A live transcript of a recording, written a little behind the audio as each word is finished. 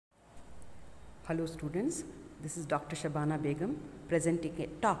Hello students, this is Dr. Shabana Begum presenting a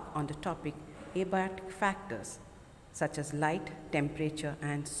talk on the topic abiotic factors such as light, temperature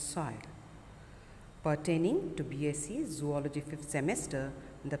and soil pertaining to BSc Zoology 5th semester,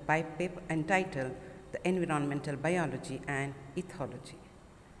 the paper entitled The Environmental Biology and Ethology.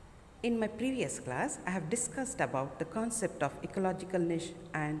 In my previous class, I have discussed about the concept of ecological niche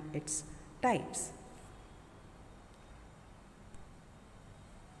and its types.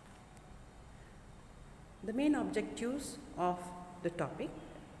 The main objectives of the topic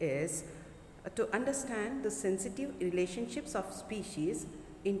is to understand the sensitive relationships of species,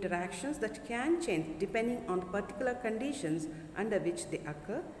 interactions that can change depending on the particular conditions under which they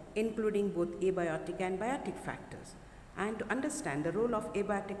occur, including both abiotic and biotic factors, and to understand the role of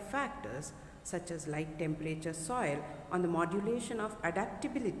abiotic factors such as light, temperature, soil on the modulation of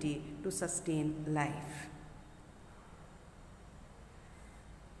adaptability to sustain life.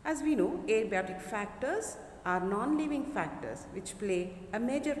 As we know, abiotic factors are non-living factors which play a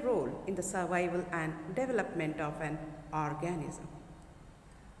major role in the survival and development of an organism.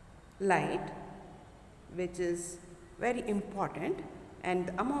 Light, which is very important, and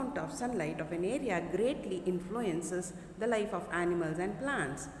the amount of sunlight of an area greatly influences the life of animals and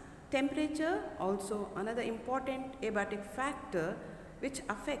plants. Temperature, also another important abiotic factor which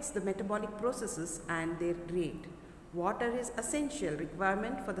affects the metabolic processes and their rate. Water is essential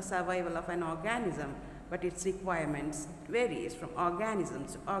requirement for the survival of an organism, but its requirements varies from organism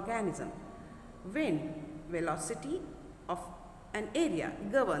to organism. Wind velocity of an area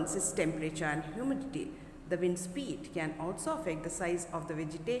governs its temperature and humidity. The wind speed can also affect the size of the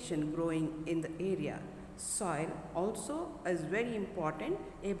vegetation growing in the area. Soil also is very important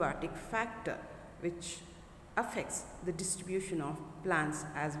abiotic factor which affects the distribution of plants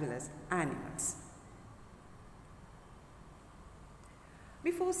as well as animals.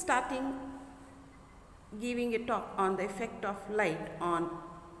 Before starting giving a talk on the effect of light on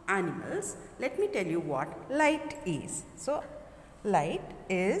animals, let me tell you what light is. So, light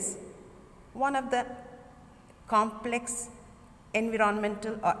is one of the complex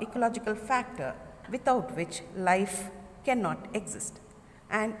environmental or ecological factor without which life cannot exist,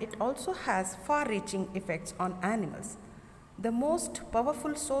 and it also has far-reaching effects on animals. The most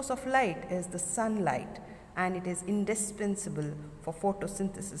powerful source of light is the sunlight, and it is indispensable for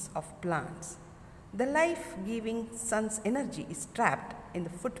photosynthesis of plants. The life-giving sun's energy is trapped in the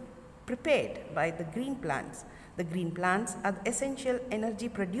food prepared by the green plants. The green plants are the essential energy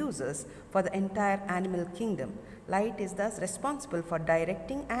producers for the entire animal kingdom. Light is thus responsible for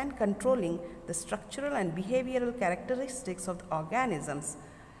directing and controlling the structural and behavioral characteristics of the organisms.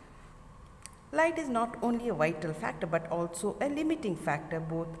 Light is not only a vital factor but also a limiting factor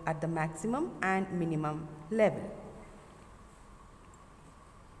both at the maximum and minimum level.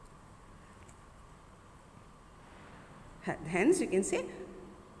 Hence, you can say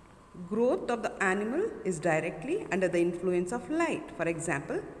growth of the animal is directly under the influence of light. For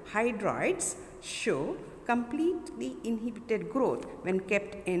example, hydroids show completely inhibited growth when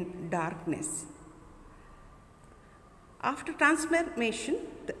kept in darkness. After transformation,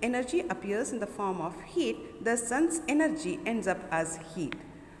 the energy appears in the form of heat. The sun's energy ends up as heat.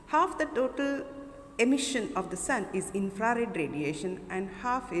 Half the total emission of the sun is infrared radiation and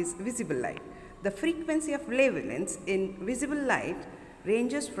half is visible light. The frequency of wavelengths in visible light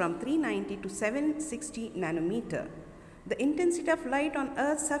ranges from 390 to 760 nanometer. The intensity of light on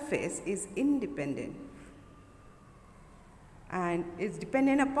Earth's surface is independent and is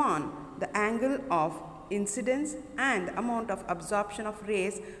dependent upon the angle of incidence and the amount of absorption of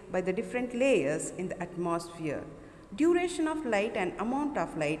rays by the different layers in the atmosphere. Duration of light and amount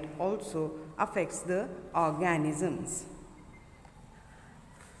of light also affects the organisms.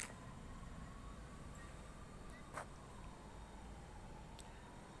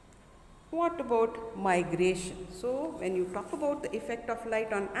 What about migration? So, when you talk about the effect of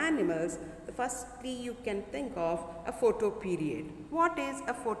light on animals, firstly you can think of a photoperiod. What is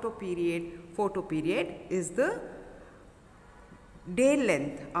a photoperiod? Photoperiod is the day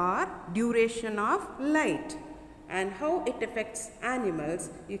length or duration of light, and how it affects animals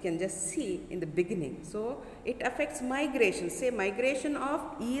you can just see in the beginning. So, it affects migration. Say migration of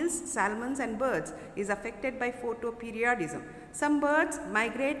eels, salmons and birds is affected by photoperiodism. Some birds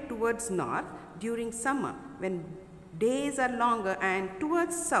migrate towards north during summer when days are longer and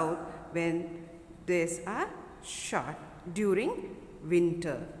towards south when days are short during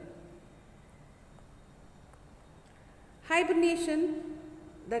winter. Hibernation,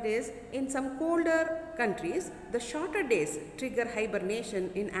 that is, in some colder countries, the shorter days trigger hibernation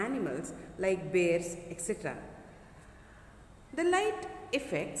in animals like bears, etc. The light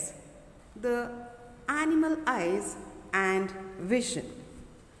effects the animal eyes and vision.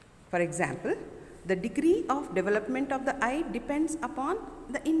 For example, the degree of development of the eye depends upon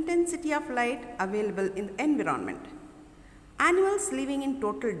the intensity of light available in the environment. Animals living in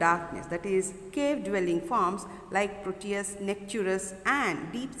total darkness, that is, cave-dwelling forms like Proteus, Necturus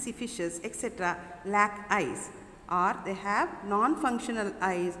and deep-sea fishes, etc., lack eyes, or they have non-functional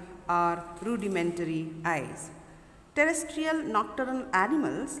eyes or rudimentary eyes. Terrestrial nocturnal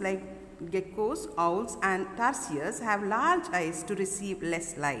animals like geckos, owls and tarsiers have large eyes to receive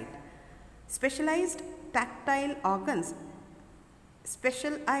less light. Specialized tactile organs,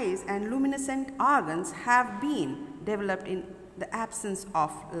 special eyes and luminescent organs have been developed in the absence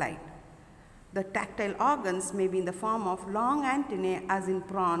of light. The tactile organs may be in the form of long antennae as in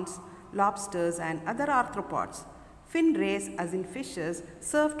prawns, lobsters and other arthropods. Fin rays as in fishes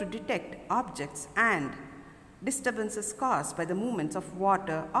serve to detect objects and disturbances caused by the movements of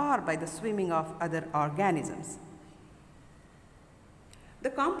water or by the swimming of other organisms. The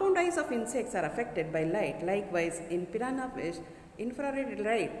compound eyes of insects are affected by light. Likewise, in piranha fish, infrared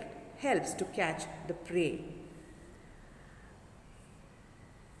light helps to catch the prey.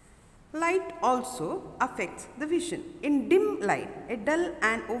 Light also affects the vision. In dim light, a dull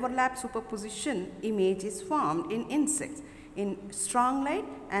and overlap superposition image is formed in insects. In strong light,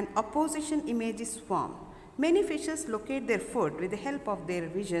 an opposition image is formed. Many fishes locate their food with the help of their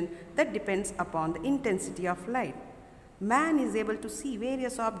vision that depends upon the intensity of light. Man is able to see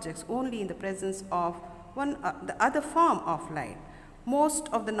various objects only in the presence of the other form of light. Most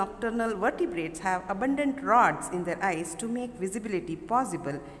of the nocturnal vertebrates have abundant rods in their eyes to make visibility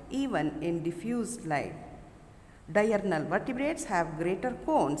possible even in diffused light. Diurnal vertebrates have greater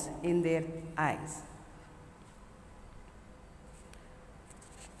cones in their eyes.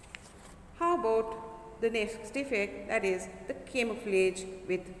 How about the next effect, that is the camouflage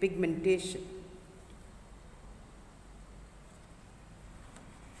with pigmentation?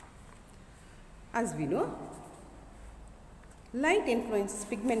 As we know, light influences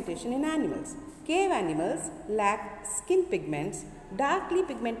pigmentation in animals. Cave animals lack skin pigments. Darkly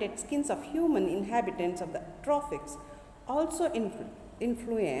pigmented skins of human inhabitants of the tropics also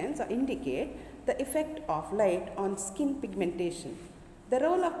influence or indicate the effect of light on skin pigmentation. The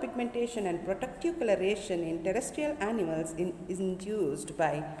role of pigmentation and protective coloration in terrestrial animals is induced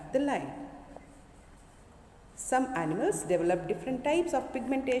by the light. Some animals develop different types of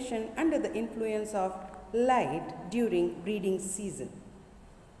pigmentation under the influence of light during breeding season.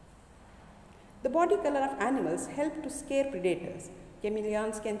 The body color of animals help to scare predators.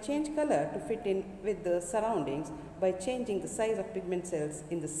 Chameleons can change color to fit in with the surroundings by changing the size of pigment cells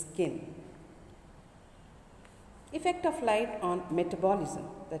in the skin. Effect of light on metabolism,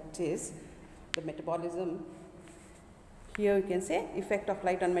 that is the metabolism. Here you can say effect of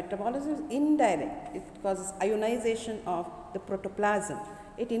light on metabolism is indirect. It causes ionization of the protoplasm.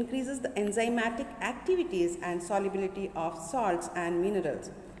 It increases the enzymatic activities and solubility of salts and minerals.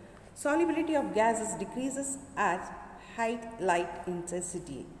 Solubility of gases decreases at high light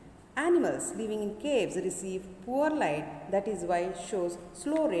intensity. Animals living in caves receive poor light, that is why shows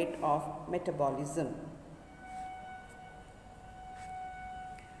slow rate of metabolism.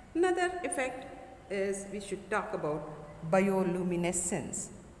 Another effect is we should talk about bioluminescence.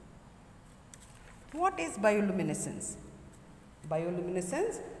 What is bioluminescence?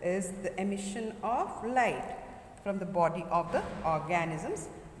 Bioluminescence is the emission of light from the body of the organisms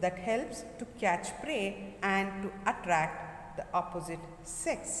that helps to catch prey and to attract the opposite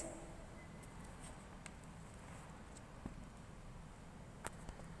sex.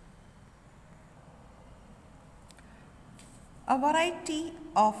 A variety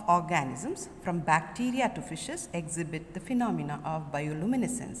of organisms, from bacteria to fishes, exhibit the phenomena of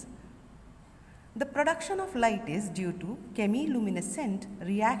bioluminescence. The production of light is due to chemiluminescent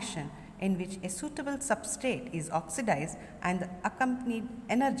reaction in which a suitable substrate is oxidized and the accompanied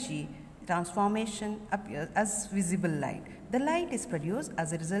energy transformation appears as visible light. The light is produced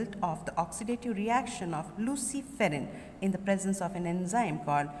as a result of the oxidative reaction of luciferin in the presence of an enzyme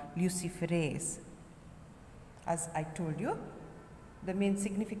called luciferase. As I told you, the main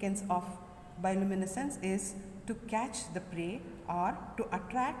significance of bioluminescence is to catch the prey or to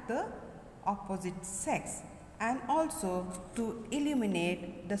attract the opposite sex and also to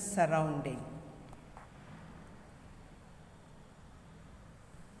illuminate the surrounding.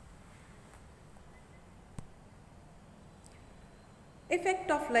 Effect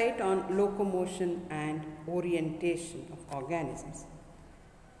of light on locomotion and orientation of organisms.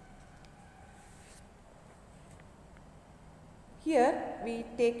 Here we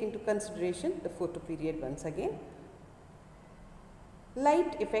take into consideration the photoperiod once again.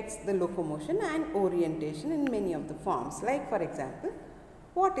 Light affects the locomotion and orientation in many of the forms. Like for example,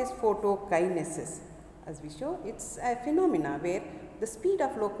 what is photokinesis? As we show, it's a phenomena where the speed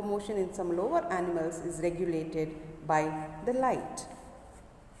of locomotion in some lower animals is regulated by the light.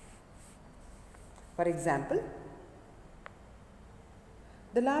 For example,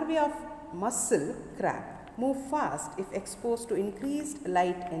 the larvae of mussel crab move fast if exposed to increased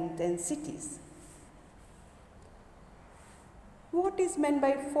light intensities. What is meant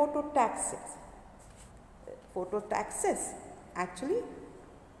by phototaxis? Phototaxis, actually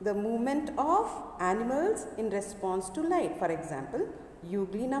the movement of animals in response to light. For example,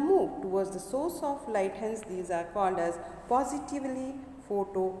 euglena move towards the source of light, hence these are called as positively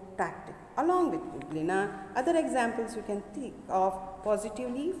phototactic. Along with euglena, other examples you can think of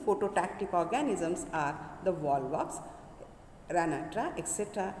positively phototactic organisms are the volvox, ranatra,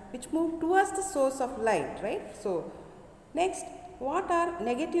 etc., which move towards the source of light, right? So, next, what are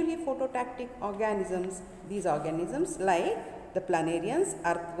negatively phototactic organisms? These organisms like the planarians,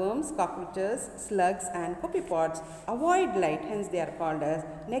 earthworms, cockroaches, slugs and copepods avoid light, hence they are called as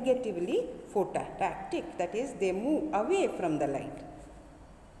negatively phototactic, that is they move away from the light.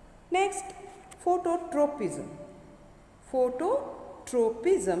 Next, phototropism.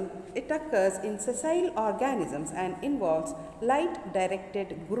 Phototropism, it occurs in sessile organisms and involves light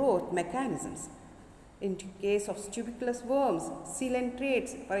directed growth mechanisms. In case of tuberculous worms,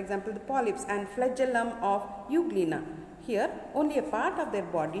 coelentrates, for example the polyps and flagellum of euglena, here only a part of their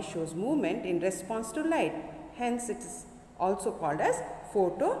body shows movement in response to light, hence it is also called as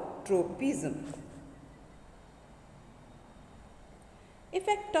phototropism.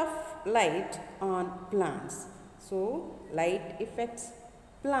 Effect of light on plants. So, light affects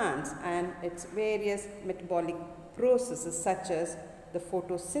plants and its various metabolic processes such as the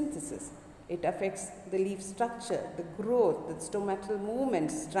photosynthesis. It affects the leaf structure, the growth, the stomatal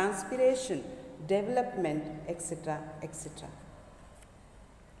movements, transpiration, development, etc., etc.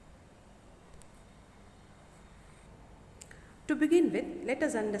 To begin with, let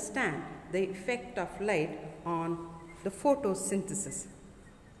us understand the effect of light on the photosynthesis.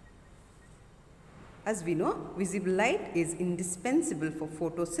 As we know, visible light is indispensable for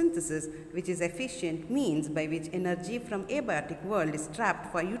photosynthesis, which is efficient means by which energy from abiotic world is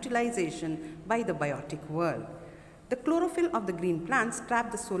trapped for utilization by the biotic world. The chlorophyll of the green plants trap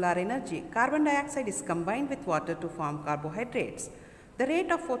the solar energy. Carbon dioxide is combined with water to form carbohydrates. The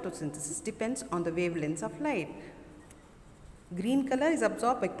rate of photosynthesis depends on the wavelengths of light. Green color is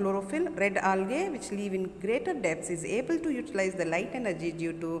absorbed by chlorophyll. Red algae, which live in greater depths, is able to utilize the light energy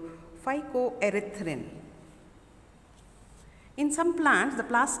due to phycoerythrin. In some plants, the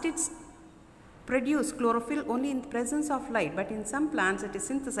plastids produce chlorophyll only in the presence of light, but in some plants it is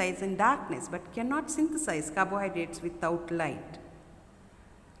synthesized in darkness but cannot synthesize carbohydrates without light.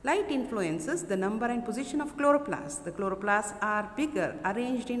 Light influences the number and position of chloroplasts. The chloroplasts are bigger,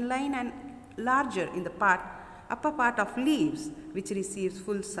 arranged in line, and larger in the upper part of leaves, which receives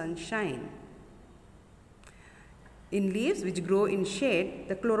full sunshine. In leaves which grow in shade,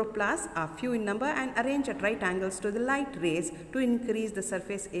 the chloroplasts are few in number and arranged at right angles to the light rays to increase the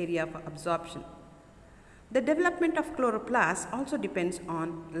surface area of absorption. The development of chloroplasts also depends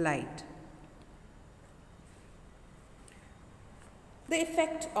on light. The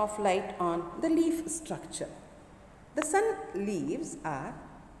effect of light on the leaf structure. The sun leaves are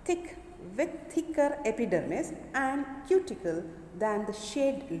thick with thicker epidermis and cuticle than the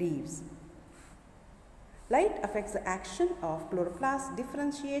shade leaves. Light affects the action of chloroplast,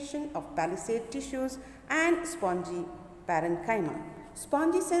 differentiation of palisade tissues and spongy parenchyma.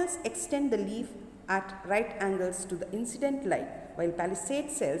 Spongy cells extend the leaf at right angles to the incident light, while palisade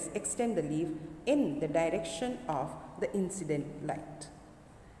cells extend the leaf in the direction of the incident light.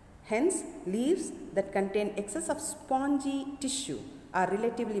 Hence, leaves that contain excess of spongy tissue are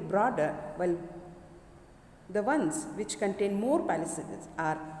relatively broader, while the ones which contain more palisades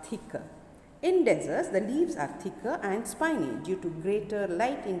are thicker. In deserts, the leaves are thicker and spiny due to greater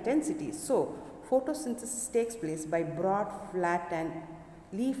light intensity. So, photosynthesis takes place by broad, flat and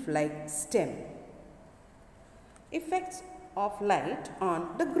leaf-like stem. Effects of light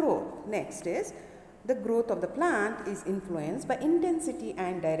on the growth. Next is, the growth of the plant is influenced by intensity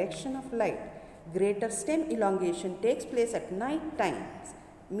and direction of light. Greater stem elongation takes place at night times,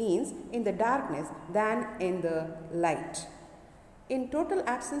 means in the darkness, than in the light. In total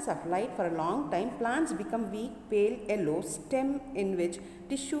absence of light for a long time, plants become weak, pale yellow stem in which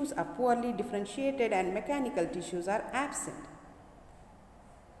tissues are poorly differentiated and mechanical tissues are absent.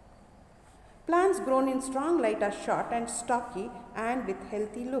 Plants grown in strong light are short and stocky and with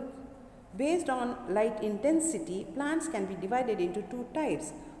healthy look. Based on light intensity, plants can be divided into two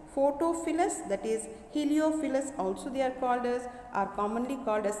types. Photophilous, that is heliophilous also they are called as, are commonly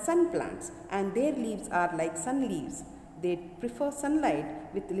called as sun plants, and their leaves are like sun leaves. They prefer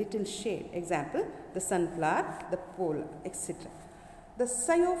sunlight with little shade. Example, the sunflower, the polar, etc. The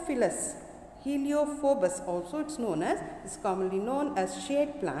xiophilous, heliophobus also it's known as, is commonly known as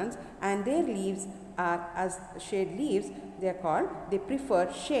shade plants, and their leaves are as shade leaves, they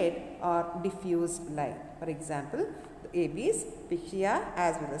prefer shade or diffuse light. For example, the Abies, Pichia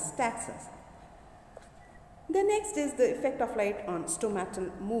as well as Taxus. The next is the effect of light on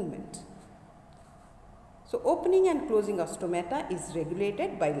stomatal movement. So opening and closing of stomata is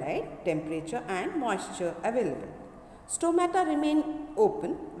regulated by light, temperature and moisture available. Stomata remain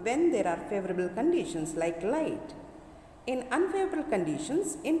open when there are favorable conditions like light. In unfavorable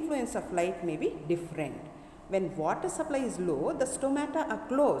conditions, influence of light may be different. When water supply is low, the stomata are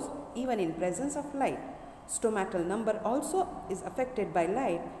closed even in presence of light. Stomatal number also is affected by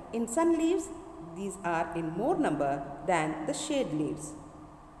light. In sun leaves, these are in more number than the shade leaves.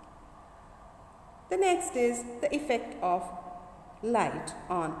 The next is the effect of light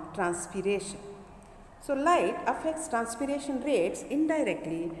on transpiration. So light affects transpiration rates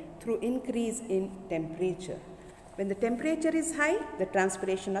indirectly through increase in temperature. When the temperature is high, the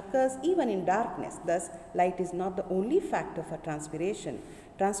transpiration occurs even in darkness. Thus, light is not the only factor for transpiration.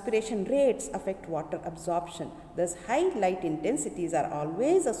 Transpiration rates affect water absorption. Thus, high light intensities are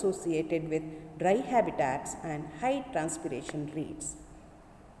always associated with dry habitats and high transpiration rates.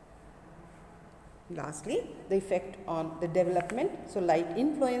 Lastly, the effect on the development. So, light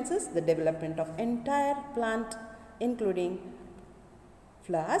influences the development of entire plant, including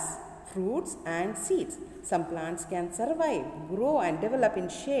flowers, fruits and seeds. Some plants can survive, grow and develop in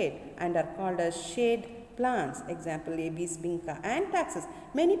shade and are called as shade plants. Example, Abies, Pinca and Taxus.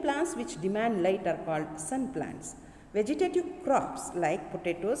 Many plants which demand light are called sun plants. Vegetative crops like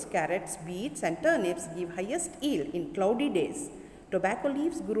potatoes, carrots, beets and turnips give highest yield in cloudy days. Tobacco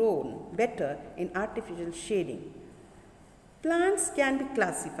leaves grow better in artificial shading. Plants can be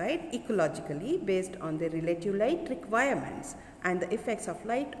classified ecologically based on their relative light requirements and the effects of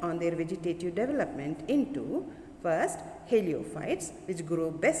light on their vegetative development into, first, heliophytes, which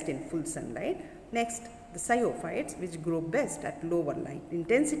grow best in full sunlight. Next, the xiophyites, which grow best at lower light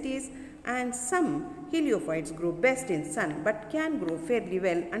intensities, and some heliophytes grow best in sun but can grow fairly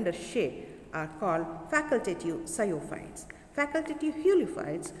well under shade, are called facultative xiophyites. Facultative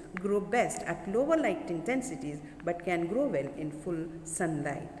heliophytes grow best at lower light intensities but can grow well in full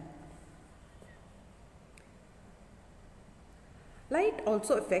sunlight. Light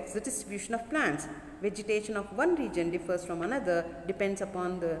also affects the distribution of plants. Vegetation of one region differs from another, depends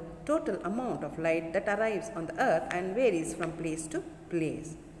upon the total amount of light that arrives on the earth and varies from place to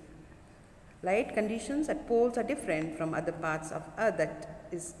place. Light conditions at poles are different from other parts of earth, that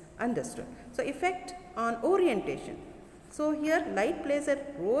is understood. So, effect on orientation. So, here light plays a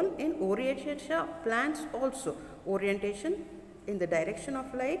role in orientation of plants also. Orientation in the direction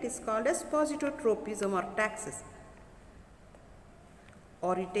of light is called as positotropism or taxis.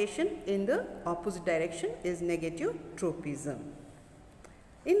 Orientation in the opposite direction is negative tropism.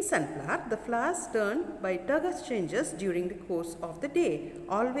 In sunflower, the flowers turn by turgor changes during the course of the day,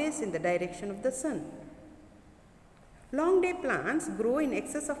 always in the direction of the sun. Long day plants grow in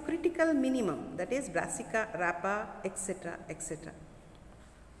excess of critical minimum, that is brassica, rapa, etc., etc.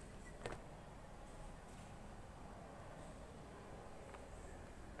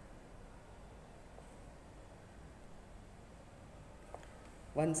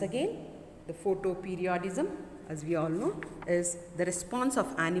 Once again, the photoperiodism, as we all know, is the response of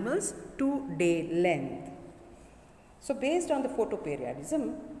animals to day length. So, based on the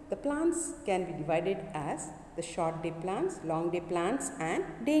photoperiodism, the plants can be divided as the short day plants, long day plants and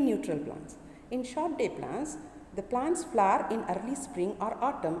day neutral plants. In short day plants, the plants flower in early spring or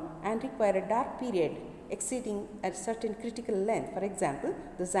autumn and require a dark period exceeding a certain critical length. For example,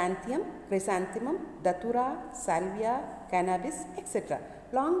 the xanthium, chrysanthemum, datura, salvia, cannabis, etc.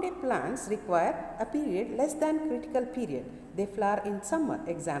 Long day plants require a period less than critical period. They flower in summer.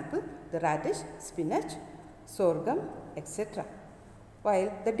 Example, the radish, spinach, sorghum, etc.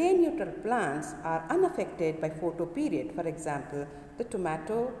 While the day neutral plants are unaffected by photoperiod. For example, the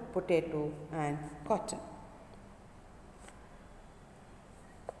tomato, potato and cotton.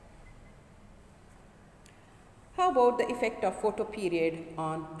 How about the effect of photoperiod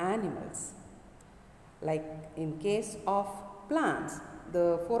on animals? Like in case of plants,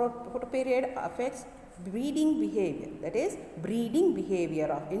 the photoperiod affects breeding behavior, that is breeding behavior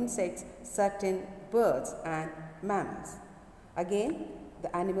of insects, certain birds and mammals. Again,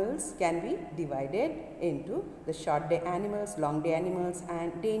 the animals can be divided into the short day animals, long day animals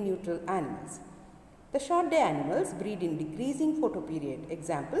and day neutral animals. The short day animals breed in decreasing photoperiod,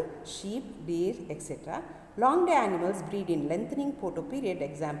 example sheep, deer, etc. Long day animals breed in lengthening photoperiod,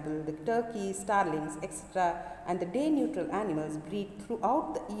 example the turkey, starlings, etc. And the day neutral animals breed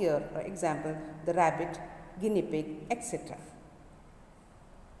throughout the year, for example the rabbit, guinea pig, etc.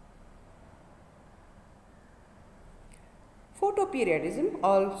 Photoperiodism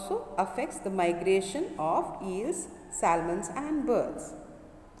also affects the migration of eels, salmons and birds.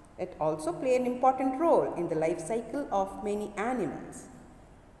 It also plays an important role in the life cycle of many animals,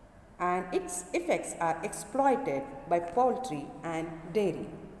 and its effects are exploited by poultry and dairy.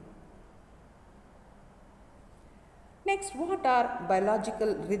 Next, what are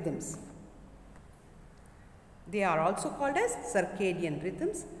biological rhythms? They are also called as circadian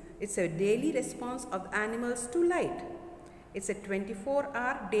rhythms. It's a daily response of animals to light. It's a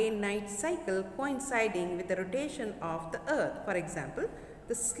 24-hour day-night cycle coinciding with the rotation of the earth. For example,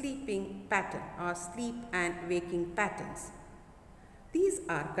 the sleeping pattern or sleep and waking patterns. These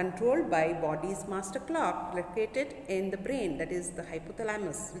are controlled by body's master clock located in the brain, that is the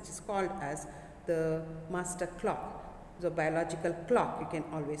hypothalamus, which is called as the master clock. The biological clock, you can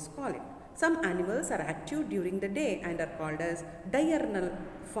always call it. Some animals are active during the day and are called as diurnal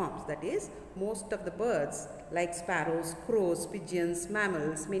forms, that is most of the birds like sparrows, crows, pigeons,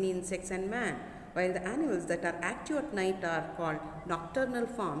 mammals, many insects and man, while the animals that are active at night are called nocturnal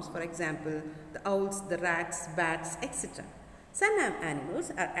forms, for example the owls, the rats, bats, etc. Some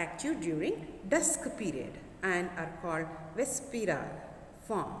animals are active during dusk period and are called vesperal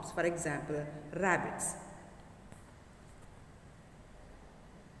forms, for example rabbits.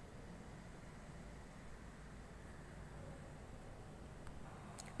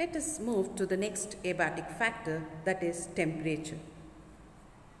 Let us move to the next abiotic factor, that is temperature.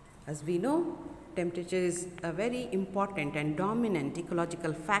 As we know, temperature is a very important and dominant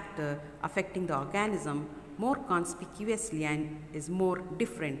ecological factor affecting the organism more conspicuously and is more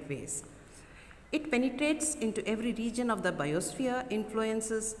different ways. It penetrates into every region of the biosphere,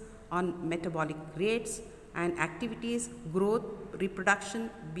 influences on metabolic rates and activities, growth, reproduction,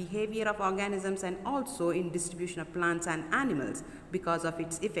 behavior of organisms, and also in distribution of plants and animals because of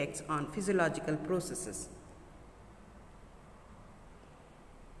its effects on physiological processes.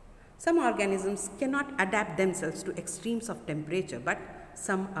 Some organisms cannot adapt themselves to extremes of temperature, but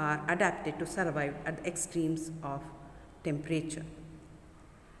some are adapted to survive at the extremes of temperature.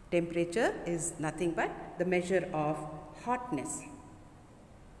 Temperature is nothing but the measure of hotness.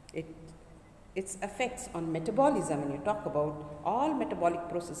 Its effects on metabolism, when you talk about all metabolic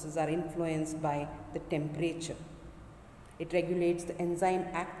processes, are influenced by the temperature. It regulates the enzyme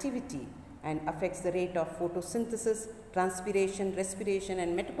activity and affects the rate of photosynthesis, transpiration, respiration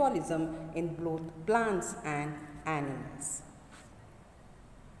and metabolism in both plants and animals.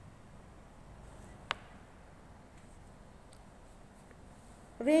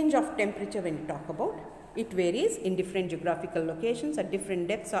 Range of temperature, when you talk about, it varies in different geographical locations at different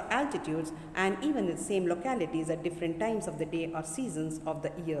depths or altitudes, and even in the same localities at different times of the day or seasons of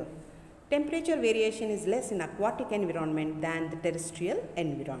the year. Temperature variation is less in aquatic environment than the terrestrial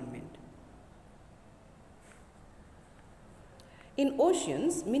environment. In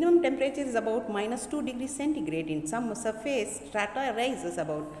oceans, minimum temperature is about -2 degrees centigrade. In some surface strata rises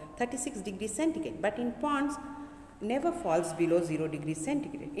about 36 degrees centigrade, but in ponds never falls below 0 degrees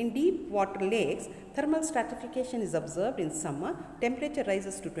centigrade. In deep water lakes, thermal stratification is observed. In summer, temperature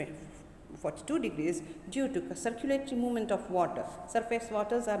rises to 42 degrees due to circulatory movement of water. Surface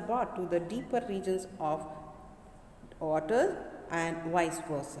waters are brought to the deeper regions of water and vice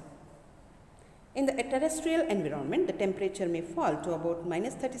versa. In the terrestrial environment, the temperature may fall to about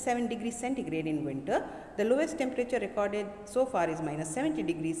 -37 degrees centigrade in winter. The lowest temperature recorded so far is -70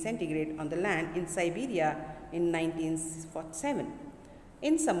 degrees centigrade on the land in Siberia in 1947.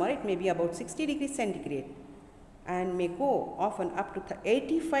 In summer, it may be about 60 degrees centigrade and may go often up to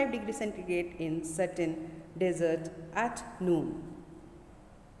 85 degrees centigrade in certain deserts at noon.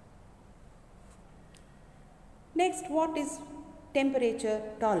 Next, what is temperature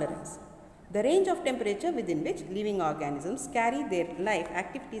tolerance? The range of temperature within which living organisms carry their life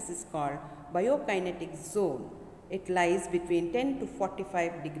activities is called biokinetic zone. It lies between 10 to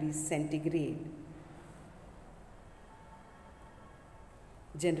 45 degrees centigrade.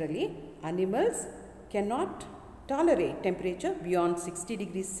 Generally, animals cannot tolerate temperature beyond 60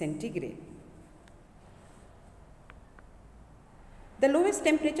 degrees centigrade. The lowest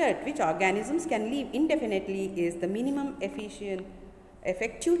temperature at which organisms can live indefinitely is the minimum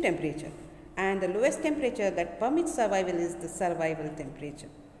effective temperature. and the lowest temperature that permits survival is the survival temperature.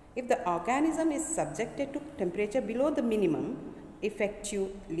 If the organism is subjected to temperature below the minimum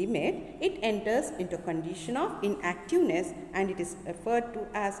effective limit, it enters into a condition of inactiveness and it is referred to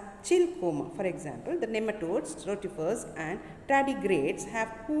as chill coma. For example, the nematodes, rotifers and tardigrades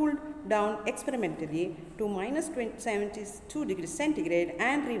have cooled down experimentally to minus 72 degrees centigrade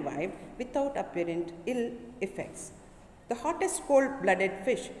and revived without apparent ill effects. The hottest cold-blooded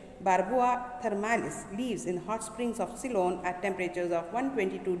fish, Barbua thermalis, lives in hot springs of Ceylon at temperatures of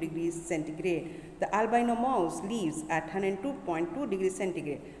 122 degrees centigrade. The albino mouse lives at 102.2 degrees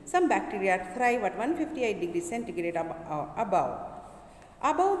centigrade. Some bacteria thrive at 158 degrees centigrade above.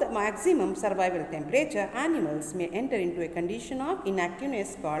 Above the maximum survival temperature, animals may enter into a condition of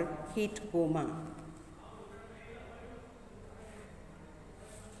inactiveness called heat coma.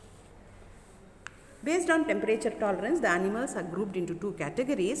 Based on temperature tolerance, the animals are grouped into two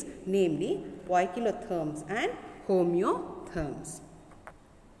categories, namely poikilotherms and homeotherms.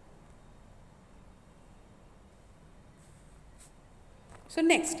 So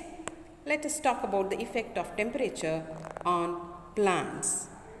next, let us talk about the effect of temperature on plants.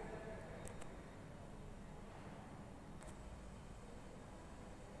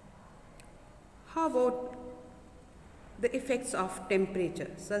 How about the effects of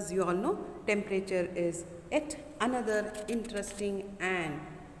temperature? So as you all know, temperature is yet another interesting and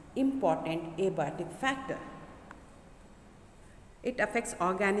important abiotic factor. It affects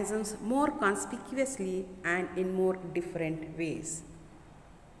organisms more conspicuously and in more different ways.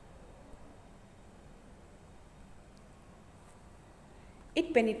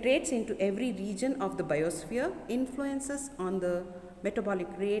 It penetrates into every region of the biosphere, influences on the metabolic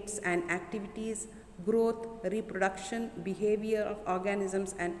rates and activities, growth, reproduction, behavior of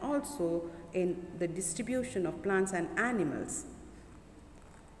organisms, and also in the distribution of plants and animals.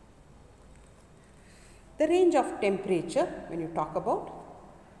 The range of temperature, when you talk about,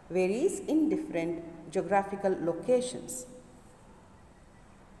 varies in different geographical locations.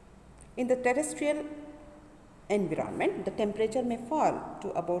 In the terrestrial environment, the temperature may fall to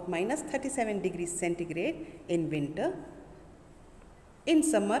about minus 37 degrees centigrade in winter. In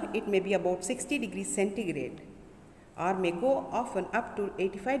summer, it may be about 60 degrees centigrade or may go often up to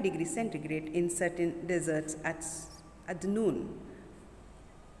 85 degrees centigrade in certain deserts at noon.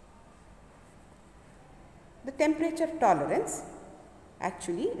 The temperature tolerance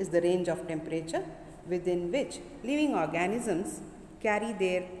actually is the range of temperature within which living organisms carry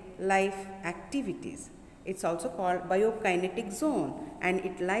their life activities. It's also called biokinetic zone and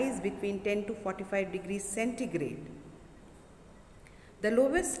it lies between 10 to 45 degrees centigrade. The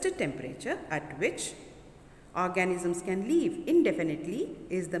lowest temperature at which organisms can live indefinitely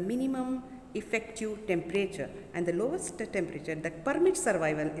is the minimum effective temperature, and the lowest temperature that permits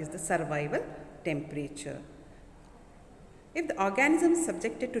survival is the survival temperature. If the organism is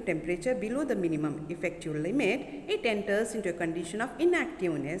subjected to temperature below the minimum effective limit, it enters into a condition of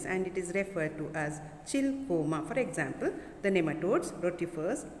inactiveness and it is referred to as chill coma. For example, the nematodes,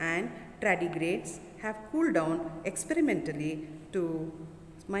 rotifers and tardigrades have cooled down experimentally to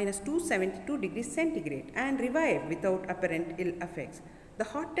minus 272 degrees centigrade and revived without apparent ill effects. The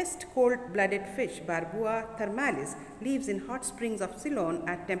hottest cold-blooded fish, Barbua thermalis, lives in hot springs of Ceylon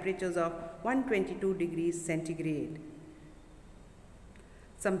at temperatures of 122 degrees centigrade.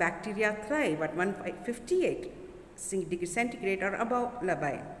 Some bacteria thrive at 158 degrees centigrade or above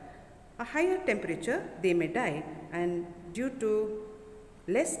labile. A higher temperature, they may die, and due to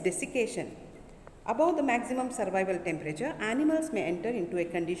less desiccation above the maximum survival temperature, animals may enter into a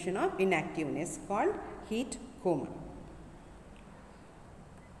condition of inactiveness called heat coma.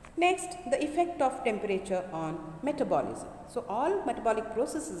 Next, the effect of temperature on metabolism. So, all metabolic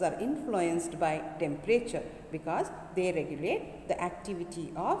processes are influenced by temperature because they regulate the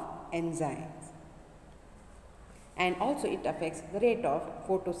activity of enzymes. And also it affects the rate of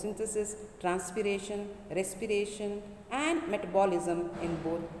photosynthesis, transpiration, respiration and metabolism in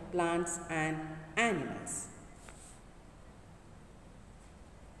both plants and animals.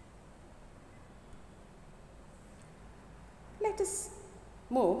 Let us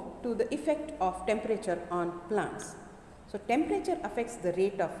move to the effect of temperature on plants. So, temperature affects the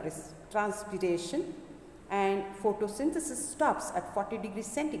rate of transpiration and photosynthesis stops at 40 degrees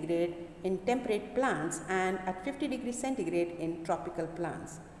centigrade in temperate plants and at 50 degrees centigrade in tropical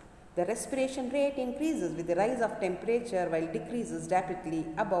plants. The respiration rate increases with the rise of temperature while decreases rapidly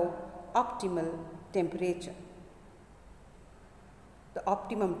above optimal temperature. The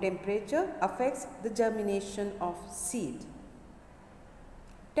optimum temperature affects the germination of seed.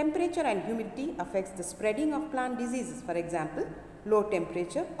 Temperature and humidity affects the spreading of plant diseases. For example, Low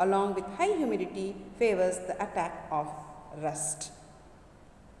temperature along with high humidity favors the attack of rust.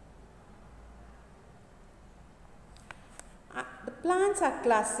 The plants are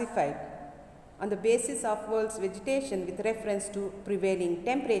classified on the basis of world's vegetation with reference to prevailing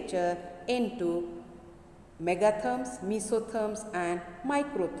temperature into megatherms, mesotherms and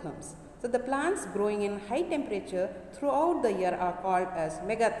microtherms. So the plants growing in high temperature throughout the year are called as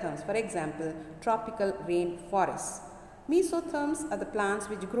megatherms. For example, tropical rainforests. Mesotherms are the plants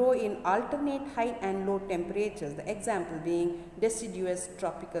which grow in alternate high and low temperatures, the example being deciduous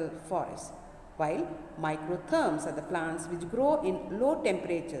tropical forests. While microtherms are the plants which grow in low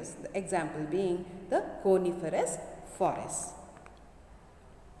temperatures, the example being the coniferous forests.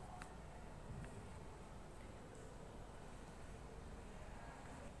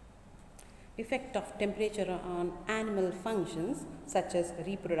 Effect of temperature on animal functions such as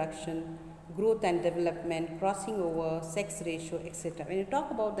reproduction, growth and development, crossing over, sex ratio, etc. When you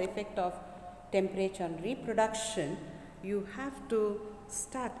talk about the effect of temperature on reproduction, you have to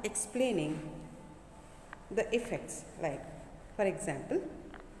start explaining the effects. Like, for example,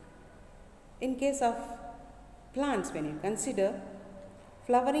 in case of plants, when you consider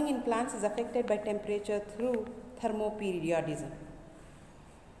flowering in plants is affected by temperature through thermoperiodism.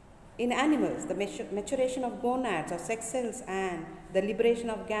 In animals, the maturation of gonads or sex cells and the liberation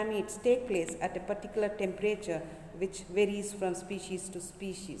of gametes take place at a particular temperature which varies from species to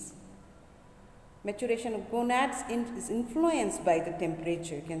species. Maturation of gonads is influenced by the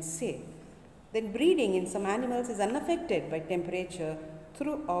temperature, you can say. Then breeding in some animals is unaffected by temperature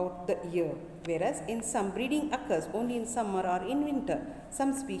throughout the year, whereas in some breeding occurs only in summer or in winter.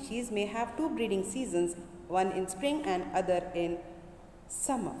 Some species may have two breeding seasons, one in spring and other in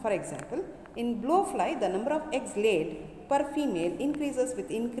summer. For example, in blowfly, the number of eggs laid per female increases with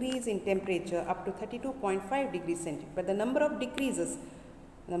increase in temperature up to 32.5 degrees centigrade, but the number decreases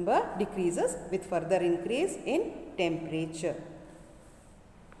with further increase in temperature.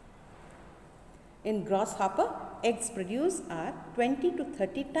 In grasshopper, eggs produced are 20 to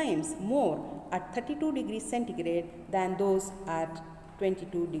 30 times more at 32 degrees centigrade than those at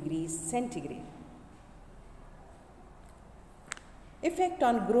 22 degrees centigrade. Effect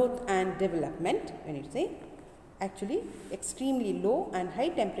on growth and development, when you say, actually extremely low and high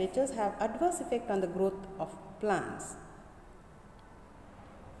temperatures have adverse effect on the growth of plants.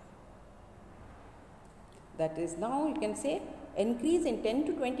 That is, now you can say increase in 10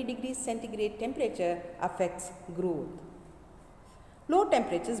 to 20 degrees centigrade temperature affects growth. Low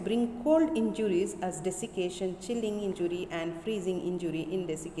temperatures bring cold injuries as desiccation, chilling injury and freezing injury. In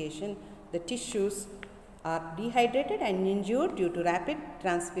desiccation, the tissues are dehydrated and injured due to rapid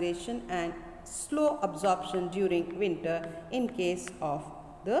transpiration and slow absorption during winter in case of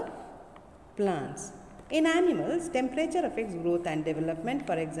the plants. In animals, temperature affects growth and development.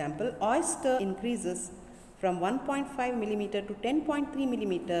 For example, oyster increases from 1.5 millimeter to 10.3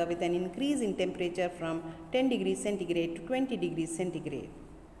 millimeter with an increase in temperature from 10 degrees centigrade to 20 degrees centigrade.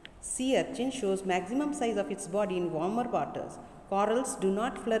 Sea urchin shows maximum size of its body in warmer waters. Corals do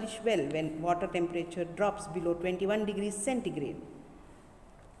not flourish well when water temperature drops below 21 degrees centigrade.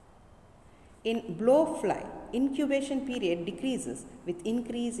 In blowfly, incubation period decreases with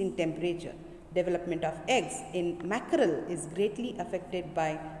increase in temperature. Development of eggs in mackerel is greatly affected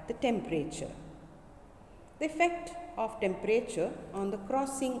by the temperature. The effect of temperature on the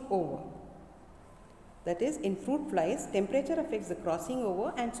crossing over. That is, in fruit flies, temperature affects the crossing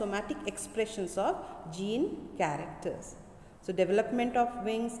over and somatic expressions of gene characters. So, development of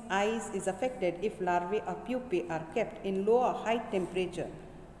wings, eyes is affected if larvae or pupae are kept in low or high temperature.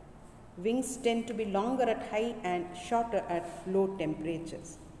 Wings tend to be longer at high and shorter at low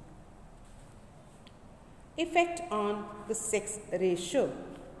temperatures. Effect on the sex ratio.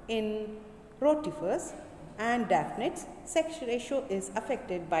 In rotifers and daphnids, sex ratio is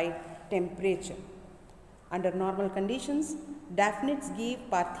affected by temperature. Under normal conditions, daphnids give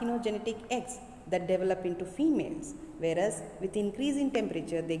parthenogenetic eggs that develop into females, whereas with increase in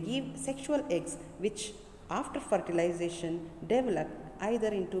temperature, they give sexual eggs which after fertilization develop either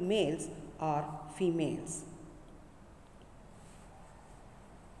into males or females.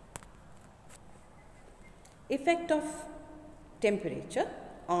 Effect of temperature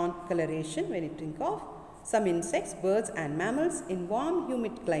on coloration. When you think of some insects, birds and mammals in warm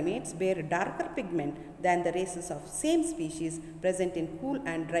humid climates bear a darker pigment than the races of same species present in cool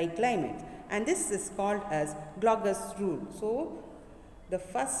and dry climates, and this is called as Glogger's rule. So, the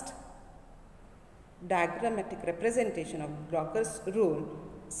first diagrammatic representation of Glogger's rule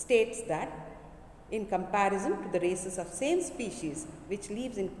states that in comparison to the races of same species which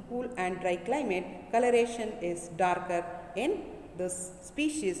lives in cool and dry climate, coloration is darker in the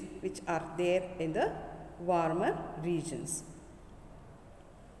species which are there in the warmer regions.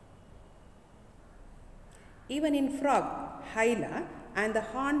 Even in frog, hyla, and the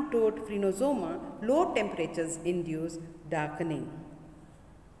horn-toed phrenosoma, low temperatures induce darkening.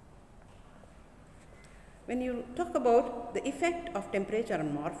 When you talk about the effect of temperature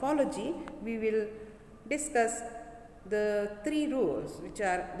on morphology, we will discuss the three rules, which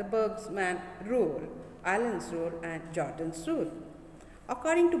are the Bergman rule, Allen's rule, and Jordan's rule.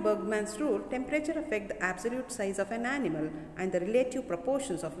 According to Bergman's rule, temperature affects the absolute size of an animal and the relative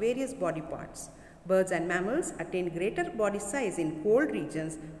proportions of various body parts. Birds and mammals attain greater body size in cold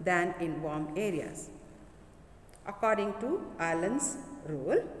regions than in warm areas. According to Allen's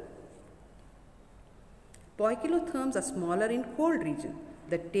rule, poikilotherms are smaller in cold regions.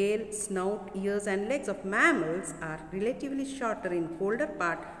 The tail, snout, ears and legs of mammals are relatively shorter in colder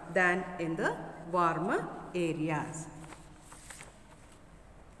part than in the warmer areas.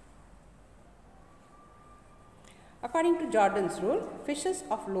 According to Jordan's rule, fishes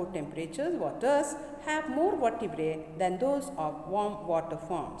of low temperatures waters have more vertebrae than those of warm water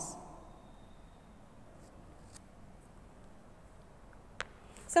forms.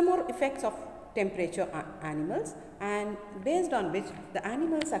 Some more effects of temperature on animals, and based on which the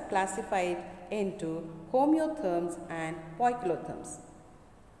animals are classified into homeotherms and poikilotherms.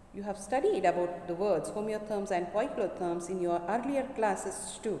 You have studied about the words homeotherms and poikilotherms in your earlier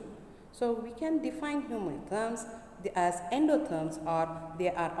classes too. So we can define homeotherms as endotherms, or they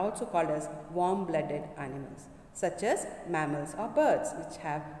are also called as warm-blooded animals, such as mammals or birds, which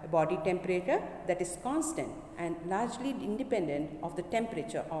have a body temperature that is constant and largely independent of the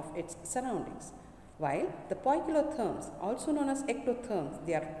temperature of its surroundings. While the poikilotherms, also known as ectotherms,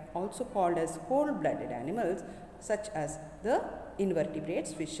 they are also called as cold-blooded animals, such as the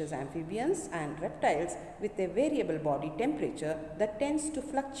invertebrates, fishes, amphibians and reptiles with a variable body temperature that tends to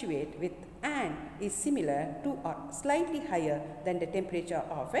fluctuate with and is similar to or slightly higher than the temperature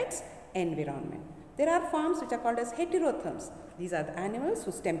of its environment. There are forms which are called as heterotherms. These are the animals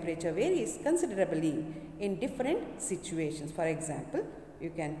whose temperature varies considerably in different situations. For example,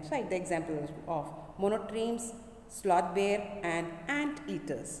 you can cite the examples of monotremes, sloth bear and ant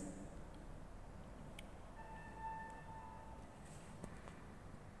eaters.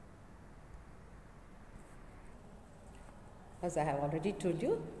 As I have already told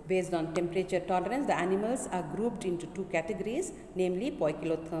you, based on temperature tolerance, the animals are grouped into two categories, namely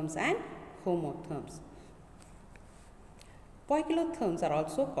poikilotherms and homotherms. Poikilotherms are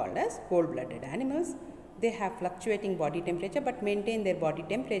also called as cold-blooded animals. They have fluctuating body temperature but maintain their body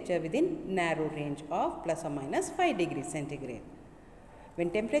temperature within narrow range of plus or minus 5 degrees centigrade.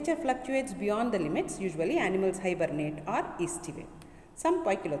 When temperature fluctuates beyond the limits, usually animals hibernate or estivate. Some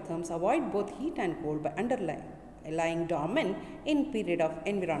poikilotherms avoid both heat and cold by lying dormant in period of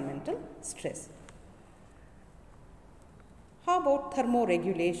environmental stress. How about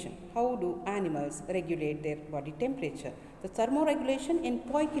thermoregulation? How do animals regulate their body temperature? The thermoregulation in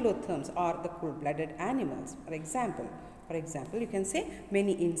poikilotherms are the cold-blooded animals. For example, you can say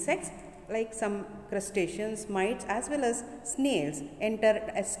many insects like some crustaceans, mites as well as snails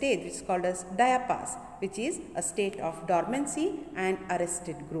enter a stage which is called as diapause, which is a state of dormancy and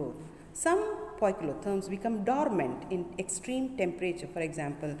arrested growth. Some poikilotherms become dormant in extreme temperature. For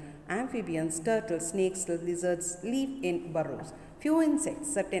example, amphibians, turtles, snakes, lizards live in burrows. Few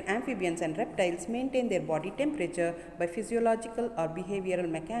insects, certain amphibians and reptiles maintain their body temperature by physiological or behavioral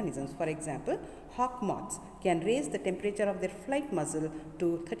mechanisms. For example, hawk moths can raise the temperature of their flight muzzle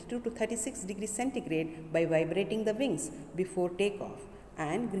to 32 to 36 degrees centigrade by vibrating the wings before takeoff.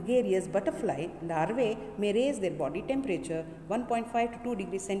 And gregarious butterfly larvae may raise their body temperature 1.5 to 2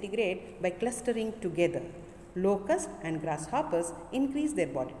 degrees centigrade by clustering together. Locusts and grasshoppers increase their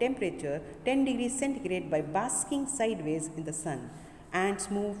body temperature 10 degrees centigrade by basking sideways in the sun.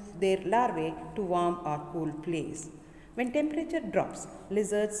 Ants move their larvae to warm or cool place. When temperature drops,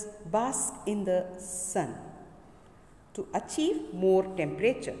 lizards bask in the sun to achieve more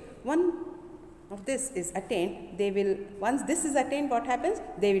temperature. Of this is attained, once this is attained, what happens?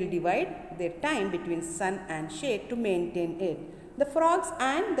 They will divide their time between sun and shade to maintain it. The frogs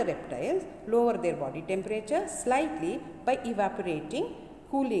and the reptiles lower their body temperature slightly by evaporating,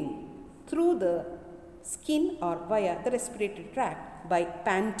 cooling through the skin or via the respiratory tract by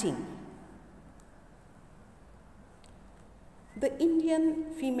panting. The Indian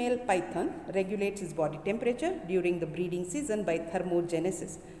female python regulates its body temperature during the breeding season by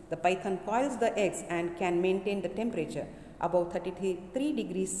thermogenesis. The python coils the eggs and can maintain the temperature Above 33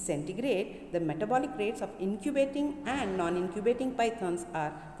 degrees centigrade, the metabolic rates of incubating and non-incubating pythons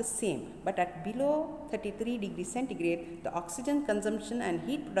are the same. But at below 33 degrees centigrade, the oxygen consumption and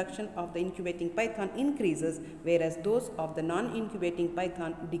heat production of the incubating python increases, whereas those of the non-incubating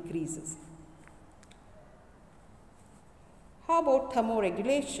python decreases. How about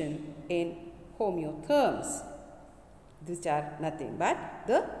thermoregulation in homeotherms? These are nothing but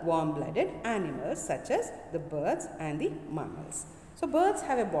the warm-blooded animals such as the birds and the mammals. So birds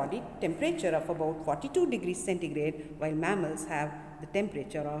have a body temperature of about 42 degrees centigrade, while mammals have the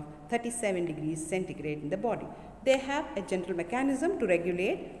temperature of 37 degrees centigrade in the body. They have a general mechanism to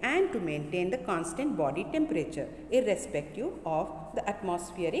regulate and to maintain the constant body temperature irrespective of the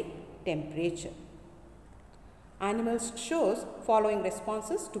atmospheric temperature. Animals shows following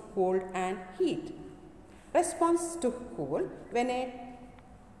responses to cold and heat. Response to cold: when a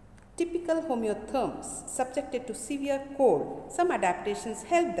typical homeotherms subjected to severe cold, some adaptations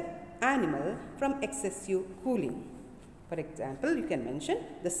help the animal from excessive cooling. For example, you can mention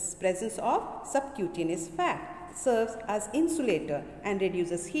the presence of subcutaneous fat serves as insulator and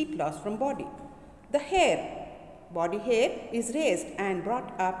reduces heat loss from body. The body hair is raised and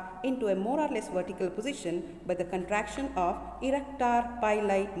brought up into a more or less vertical position by the contraction of erector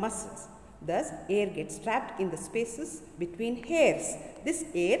pili muscles. Thus, air gets trapped in the spaces between hairs. This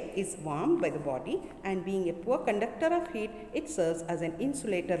air is warmed by the body, and being a poor conductor of heat, it serves as an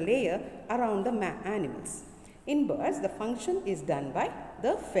insulator layer around the animals. In birds, the function is done by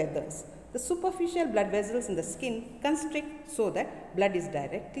the feathers. The superficial blood vessels in the skin constrict so that blood is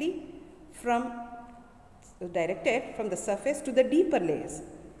directed from the surface to the deeper layers.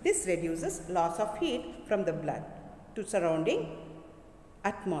 This reduces loss of heat from the blood to surrounding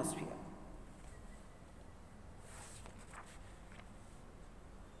atmosphere.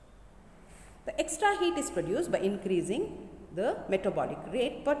 The extra heat is produced by increasing the metabolic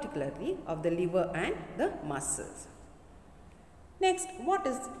rate, particularly of the liver and the muscles. Next, what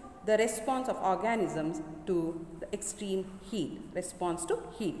is the response of organisms to the extreme heat? Response to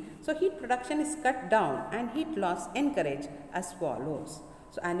heat. So, heat production is cut down and heat loss encouraged as follows.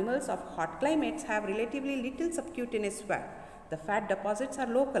 So, animals of hot climates have relatively little subcutaneous fat. The fat deposits are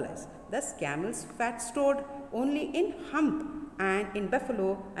localized. Thus, camel's fat stored only in hump, and in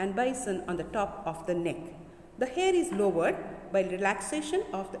buffalo and bison on the top of the neck. The hair is lowered by relaxation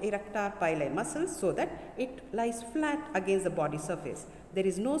of the erector pili muscles so that it lies flat against the body surface. There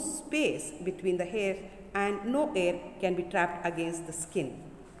is no space between the hair and no air can be trapped against the skin.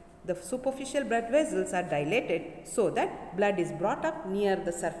 The superficial blood vessels are dilated so that blood is brought up near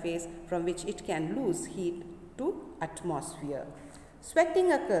the surface from which it can lose heat to atmosphere.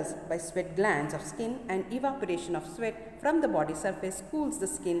 Sweating occurs by sweat glands of skin, and evaporation of sweat from the body surface cools the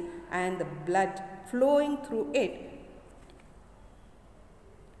skin and the blood flowing through it.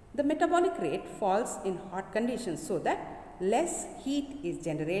 The metabolic rate falls in hot conditions so that less heat is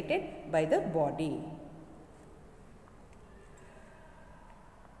generated by the body.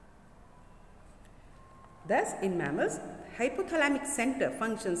 Thus, in mammals, hypothalamic center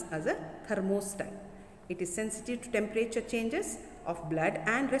functions as a thermostat. It is sensitive to temperature changes of blood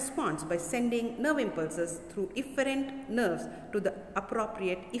and responds by sending nerve impulses through efferent nerves to the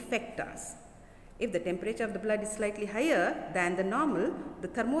appropriate effectors. If the temperature of the blood is slightly higher than the normal, the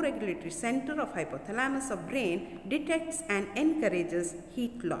thermoregulatory center of hypothalamus of brain detects and encourages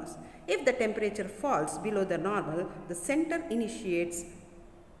heat loss. If the temperature falls below the normal, the center initiates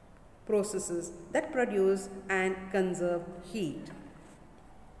processes that produce and conserve heat.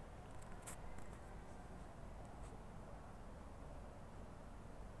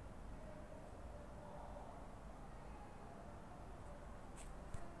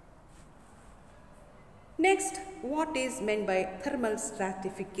 Next, what is meant by thermal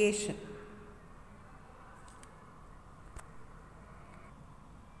stratification?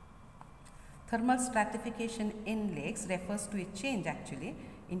 Thermal stratification in lakes refers to a change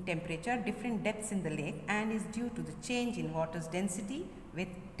in temperature at different depths in the lake and is due to the change in water's density with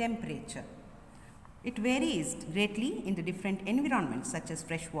temperature. It varies greatly in the different environments such as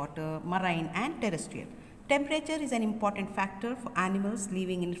freshwater, marine and terrestrial. Temperature is an important factor for animals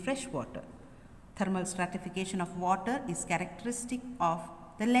living in freshwater. Thermal stratification of water is characteristic of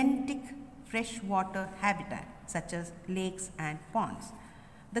the lentic freshwater habitat such as lakes and ponds.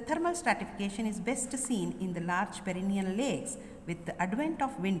 The thermal stratification is best seen in the large perennial lakes. With the advent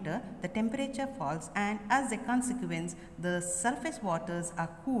of winter, the temperature falls and as a consequence, the surface waters are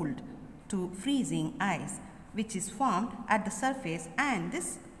cooled to freezing ice which is formed at the surface, and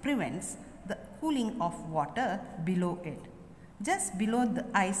this prevents the cooling of water below it. Just below the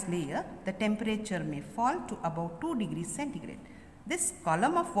ice layer, the temperature may fall to about 2 degrees centigrade. This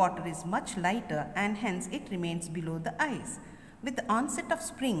column of water is much lighter and hence it remains below the ice. With the onset of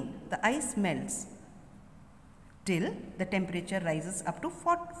spring, the ice melts till the temperature rises up to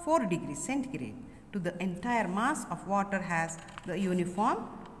 4 degrees centigrade. To the entire mass of water has the uniform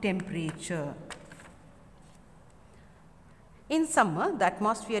temperature. In summer, the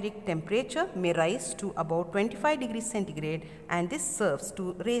atmospheric temperature may rise to about 25 degrees centigrade, and this serves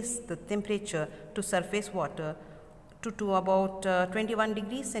to raise the temperature to surface water to about 21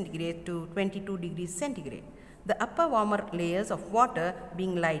 degrees centigrade to 22 degrees centigrade. The upper warmer layers of water,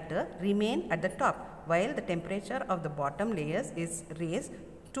 being lighter, remain at the top, while the temperature of the bottom layers is raised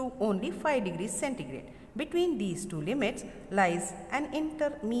to only 5 degrees centigrade. Between these two limits lies an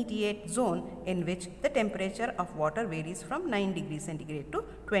intermediate zone in which the temperature of water varies from 9 degrees centigrade to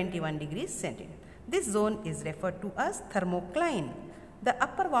 21 degrees centigrade. This zone is referred to as thermocline. The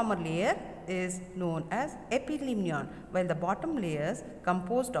upper warmer layer is known as epilimnion, while the bottom layers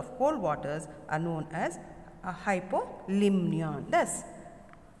composed of cold waters are known as a hypolimnion. Thus,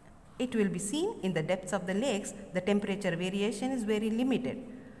 it will be seen in the depths of the lakes, the temperature variation is very limited.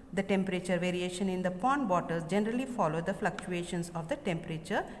 The temperature variation in the pond waters generally follow the fluctuations of the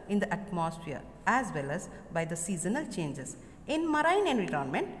temperature in the atmosphere as well as by the seasonal changes. In marine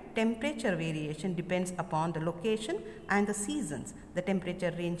environment, temperature variation depends upon the location and the seasons. The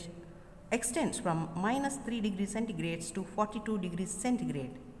temperature range extends from -3 degrees centigrade to 42 degrees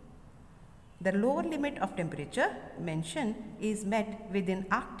centigrade. The lower limit of temperature mentioned is met within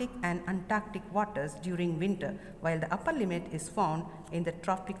Arctic and Antarctic waters during winter, while the upper limit is found in the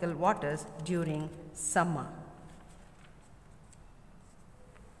tropical waters during summer.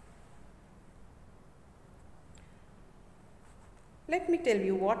 Let me tell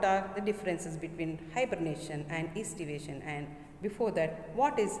you what are the differences between hibernation and estivation, and before that,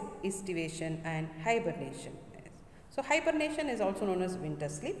 what is estivation and hibernation. So hibernation is also known as winter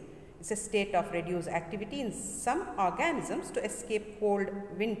sleep. It's a state of reduced activity in some organisms to escape cold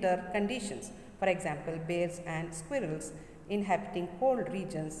winter conditions. For example, bears and squirrels inhabiting cold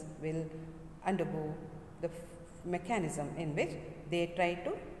regions will undergo the mechanism in which they try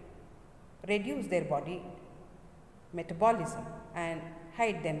to reduce their body metabolism and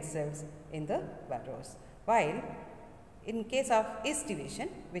hide themselves in the burrows. While in case of estivation,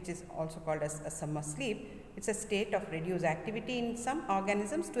 which is also called as a summer sleep, it's a state of reduced activity in some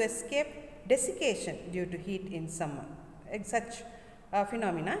organisms to escape desiccation due to heat in summer. Such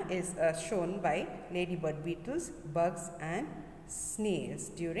phenomena is shown by ladybird beetles, bugs and snails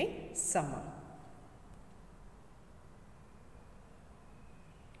during summer.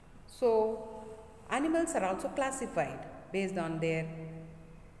 So, animals are also classified based on their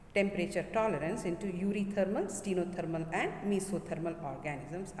temperature tolerance into eurythermal, stenothermal and mesothermal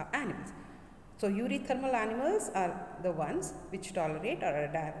organisms or animals. So, eurythermal animals are the ones which tolerate or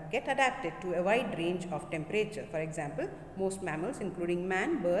get adapted to a wide range of temperature. For example, most mammals including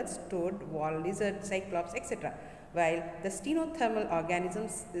man, birds, toad, wall lizard, cyclops, etc. While the stenothermal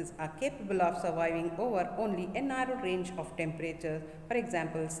organisms are capable of surviving over only a narrow range of temperatures. For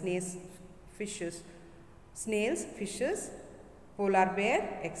example, snails, fishes, polar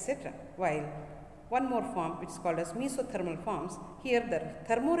bear, etc. While one more form which is called as mesothermal forms, here the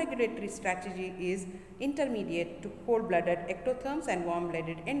thermoregulatory strategy is intermediate to cold-blooded ectotherms and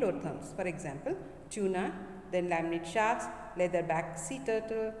warm-blooded endotherms. For example, tuna, then laminate sharks, leatherback sea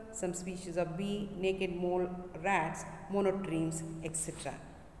turtle, some species of bee, naked mole rats, monotremes, etc.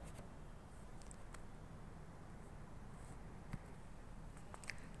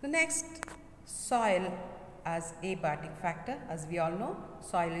 The next, soil as a biotic factor. As we all know,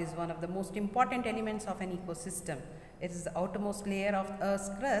 soil is one of the most important elements of an ecosystem. It is the outermost layer of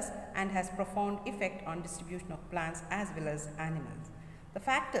Earth's crust and has profound effect on distribution of plants as well as animals. The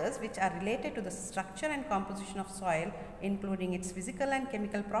factors which are related to the structure and composition of soil, including its physical and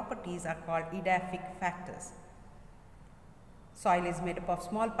chemical properties, are called edaphic factors. Soil is made up of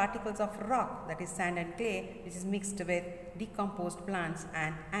small particles of rock, that is sand and clay, which is mixed with decomposed plants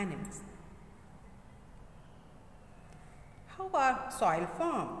and animals. How are soil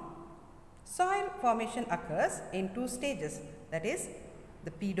formed? Soil formation occurs in two stages, that is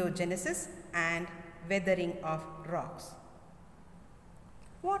the pedogenesis and weathering of rocks.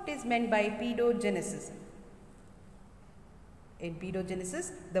 What is meant by pedogenesis? In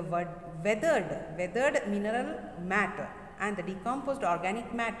pedogenesis, the word weathered mineral matter and the decomposed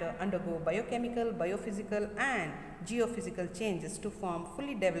organic matter undergo biochemical, biophysical and geophysical changes to form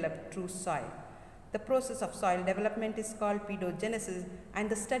fully developed true soil. The process of soil development is called pedogenesis and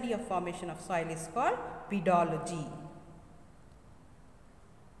the study of formation of soil is called pedology.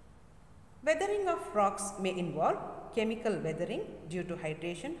 Weathering of rocks may involve chemical weathering due to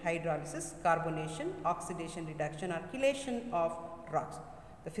hydration, hydrolysis, carbonation, oxidation reduction or chelation of rocks.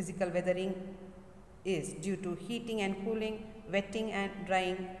 The physical weathering is due to heating and cooling, wetting and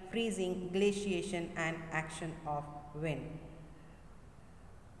drying, freezing, glaciation and action of wind.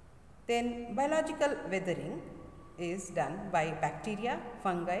 Then biological weathering is done by bacteria,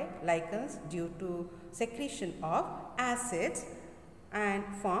 fungi, lichens due to secretion of acids and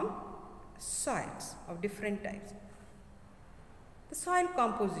form soils of different types. The soil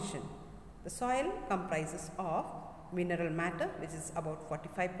composition. The soil comprises of mineral matter, which is about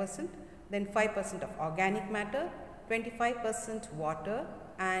 45%, then 5% of organic matter, 25% water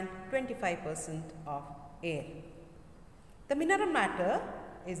and 25% of air. The mineral matter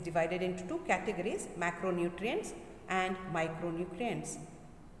is divided into two categories, macronutrients and micronutrients.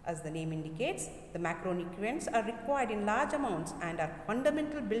 As the name indicates, the macronutrients are required in large amounts and are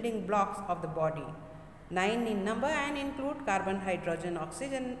fundamental building blocks of the body. 9 in number and include carbon, hydrogen,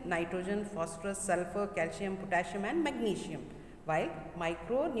 oxygen, nitrogen, phosphorus, sulfur, calcium, potassium and magnesium. While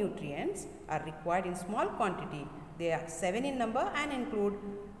micronutrients are required in small quantity, they are 7 in number and include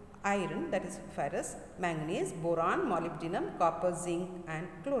iron, that is ferrous, manganese, boron, molybdenum, copper, zinc and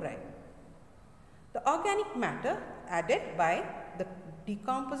chloride. The organic matter added by the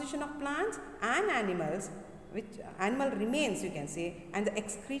decomposition of plants and animals, which animal remains you can say, and the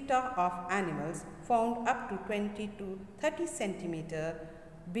excreta of animals found up to 20 to 30 centimeter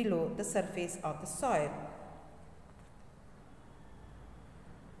below the surface of the soil.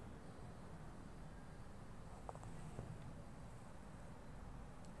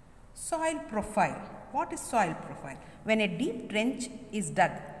 Soil profile. What is soil profile? When a deep trench is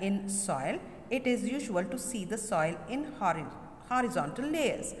dug in soil, it is usual to see the soil in horizontal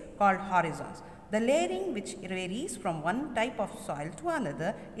layers called horizons. The layering, which varies from one type of soil to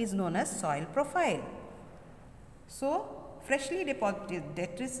another, is known as soil profile. So, freshly deposited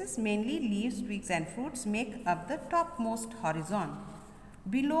detritus, mainly leaves, twigs and fruits, make up the topmost horizon.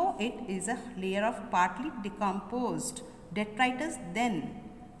 Below it is a layer of partly decomposed detritus, then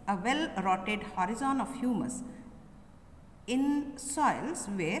a well-rotted horizon of humus. In soils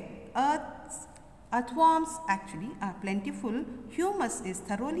where earthworms actually are plentiful, humus is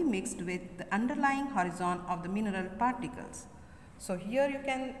thoroughly mixed with the underlying horizon of the mineral particles. So here you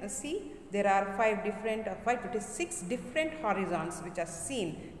can see there are 5 to 6 different horizons which are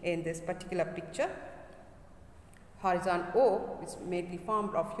seen in this particular picture. Horizon O, which is mainly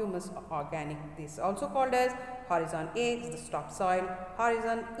formed of humus organic, this is also called as horizon A, is the stop soil.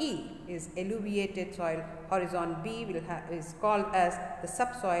 Horizon E is alluviated soil. Horizon B is called as the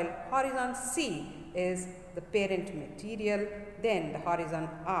subsoil. Horizon C is the parent material. Then the horizon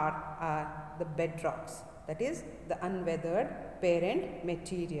R are the bedrocks, that is the unweathered parent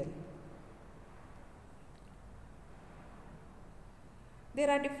material. There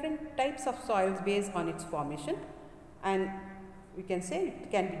are different types of soils based on its formation, and we can say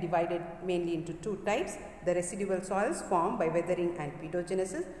it can be divided mainly into two types: the residual soils formed by weathering and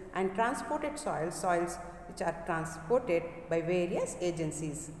pedogenesis, and transported soils which are transported by various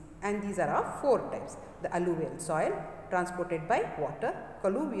agencies, and these are of 4 types: the alluvial soil transported by water,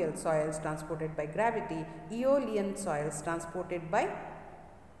 colluvial soils transported by gravity, aeolian soils transported by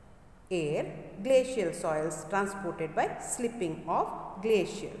air, glacial soils transported by slipping of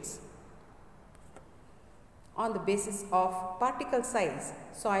glaciers. On the basis of particle size,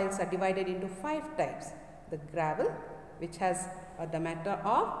 soils are divided into 5 types. The gravel, which has a diameter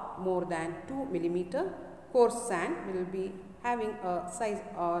of more than 2 millimeter. Coarse sand will be having a size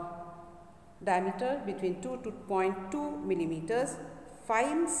or diameter between 2 to 0.2 millimeters.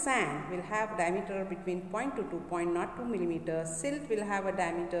 Fine sand will have diameter between 0.2 to 0.02 millimeters. Silt will have a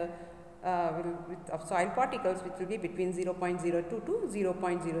diameter of soil particles which will be between 0.02 to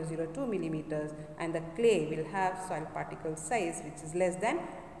 0.002 millimeters, and the clay will have soil particle size which is less than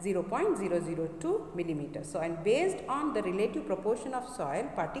 0.002 millimeters. So, and based on the relative proportion of soil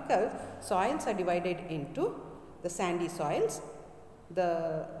particles, soils are divided into the sandy soils,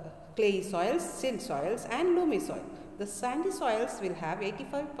 the clayey soils, silt soils and loamy soil. The sandy soils will have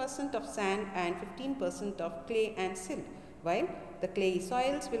 85% of sand and 15% of clay and silt, while the clayey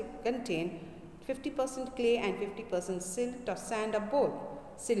soils will contain 50% clay and 50% silt or sand or both.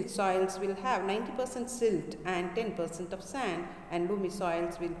 Silt soils will have 90% silt and 10% of sand, and loamy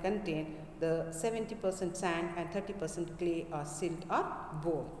soils will contain the 70% sand and 30% clay or silt or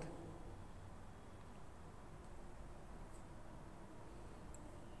both.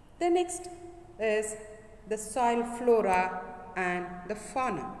 The next is the soil flora and the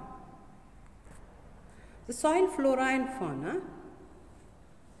fauna. The soil flora and fauna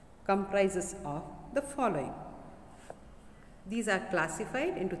comprises of the following. These are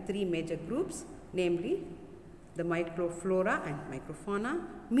classified into three major groups, namely the microflora and microfauna,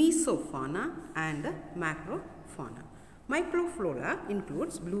 mesofauna and the macrofauna. Microflora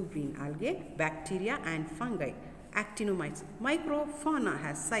includes blue-green algae, bacteria and fungi, actinomyces. Microfauna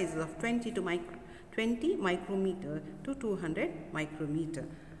has sizes of 20 micrometer to 200 micrometer.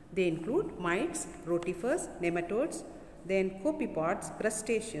 They include mites, rotifers, nematodes, then copepods,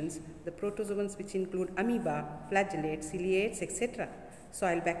 crustaceans, the protozoans which include amoeba, flagellates, ciliates, etc.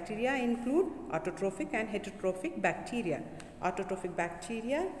 Soil bacteria include autotrophic and heterotrophic bacteria. Autotrophic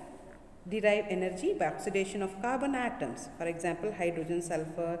bacteria derive energy by oxidation of carbon atoms, for example, hydrogen,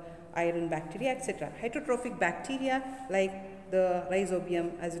 sulfur, iron bacteria, etc. Heterotrophic bacteria like the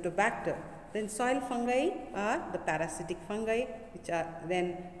Rhizobium azotobacter. Then soil fungi are the parasitic fungi, which are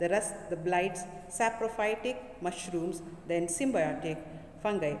then the rust, the blights, saprophytic mushrooms, then symbiotic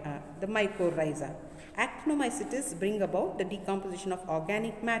fungi are the mycorrhiza. Actinomycetes bring about the decomposition of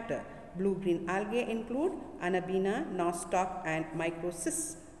organic matter. Blue-green algae include Anabaena, nostoc and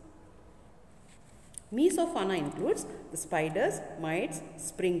microcysts. Mesofauna includes the spiders, mites,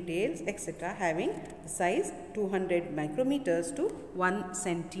 springtails, etc. having the size 200 micrometers to 1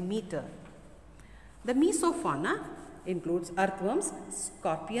 centimeter. The mesofauna includes earthworms,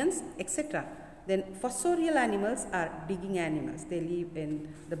 scorpions, etc. Then fossorial animals are digging animals. They live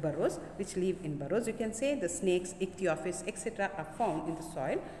in the burrows, which live in burrows. You can say the snakes, ichthyophis, etc. are found in the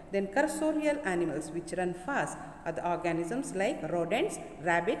soil. Then cursorial animals which run fast are the organisms like rodents,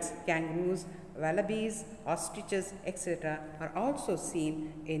 rabbits, kangaroos, wallabies, ostriches, etc. are also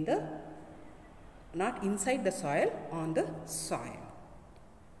seen in the, not inside the soil, on the soil.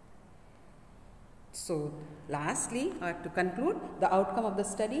 So, lastly, to conclude, the outcome of the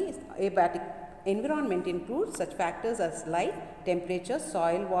study is abiotic environment includes such factors as light, temperature,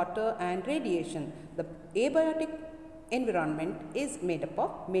 soil, water and radiation. The abiotic environment is made up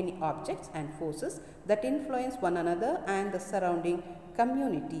of many objects and forces that influence one another and the surrounding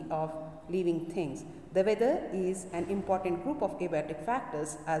community of living things. The weather is an important group of abiotic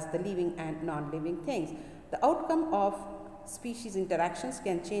factors as the living and non-living things. The outcome of species interactions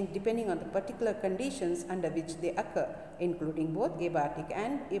can change depending on the particular conditions under which they occur, including both abiotic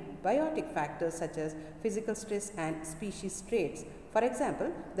and abiotic factors such as physical stress and species traits. For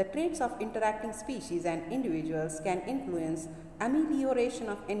example, the traits of interacting species and individuals can influence amelioration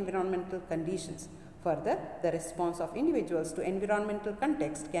of environmental conditions. Further, the response of individuals to environmental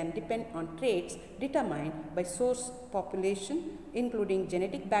context can depend on traits determined by source population, including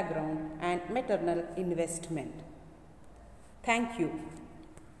genetic background and maternal investment. Thank you.